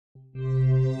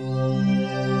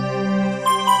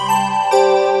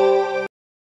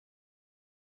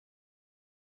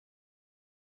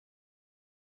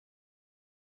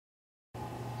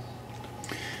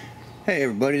Hey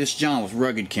everybody, this is John with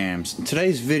Rugged Cams. In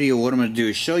today's video, what I'm going to do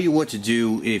is show you what to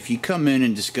do if you come in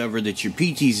and discover that your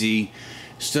PTZ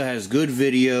still has good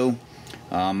video,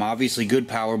 obviously good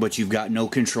power, but you've got no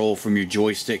control from your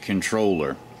joystick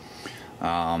controller.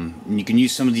 You can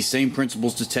use some of these same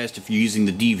principles to test if you're using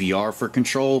the DVR for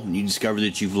control and you discover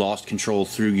that you've lost control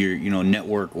through your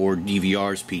network or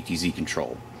DVR's PTZ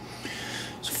control.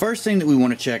 So first thing that we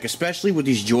want to check, especially with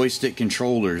these joystick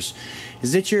controllers,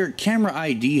 is that your camera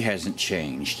ID hasn't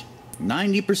changed.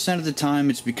 90% of the time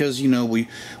it's because, we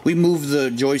move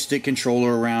the joystick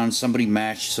controller around, somebody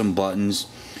matched some buttons.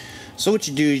 So what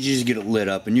you do is you just get it lit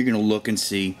up and you're going to look and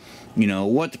see,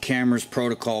 what the camera's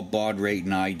protocol, baud rate,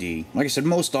 and ID. Like I said,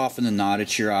 most often than not,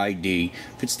 it's your ID.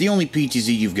 If it's the only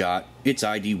PTZ you've got, its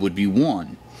ID would be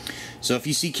 1. So if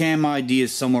you see cam ID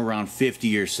is somewhere around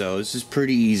 50 or so, this is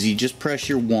pretty easy. Just press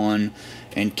your 1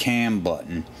 and cam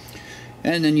button.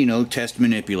 And then, test,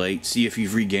 manipulate, see if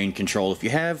you've regained control. If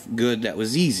you have, good, that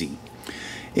was easy.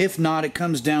 If not, it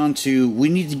comes down to we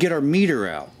need to get our meter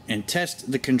out and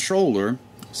test the controller.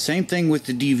 Same thing with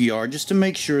the DVR, just to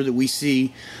make sure that we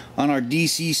see on our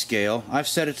DC scale. I've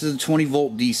set it to the 20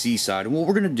 volt DC side, and what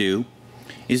we're going to do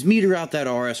is meter out that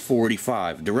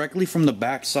RS-485 directly from the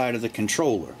back side of the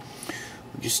controller.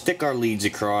 We just stick our leads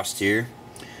across here,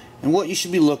 and what you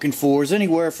should be looking for is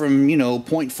anywhere from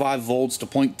 0.5 volts to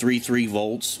 0.33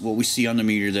 volts, what we see on the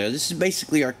meter there. This is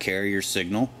basically our carrier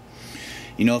signal.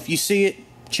 If you see it,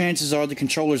 chances are the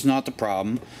controller's not the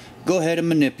problem. Go ahead and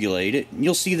manipulate it.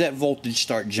 You'll see that voltage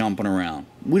start jumping around.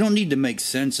 We don't need to make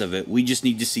sense of it, we just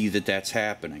need to see that that's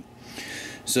happening.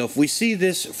 So if we see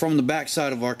this from the back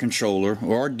side of our controller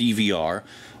or our DVR,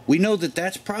 we know that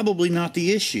that's probably not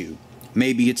the issue.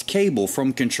 Maybe it's cable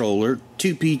from controller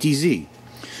to PTZ.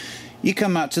 You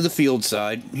come out to the field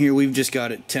side. Here we've just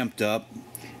got it temped up,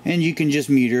 and you can just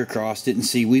meter across it and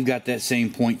see we've got that same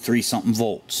 0.3 something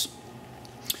volts.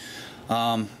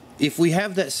 If we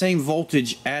have that same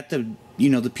voltage at the the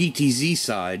PTZ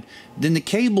side, then the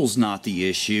cable's not the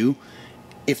issue.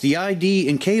 If the ID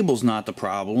and cable's not the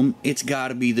problem, it's got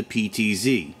to be the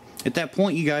PTZ. At that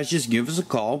point, you guys just give us a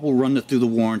call. We'll run it through the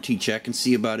warranty check and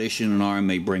see about issuing an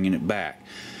RMA, bringing it back.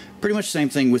 Pretty much the same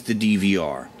thing with the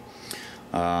DVR.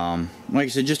 Like I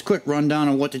said, just a quick rundown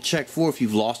on what to check for if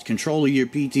you've lost control of your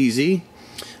PTZ.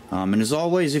 And as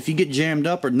always, if you get jammed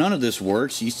up or none of this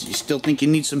works, you still think you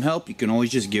need some help, you can always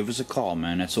just give us a call,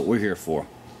 man. That's what we're here for.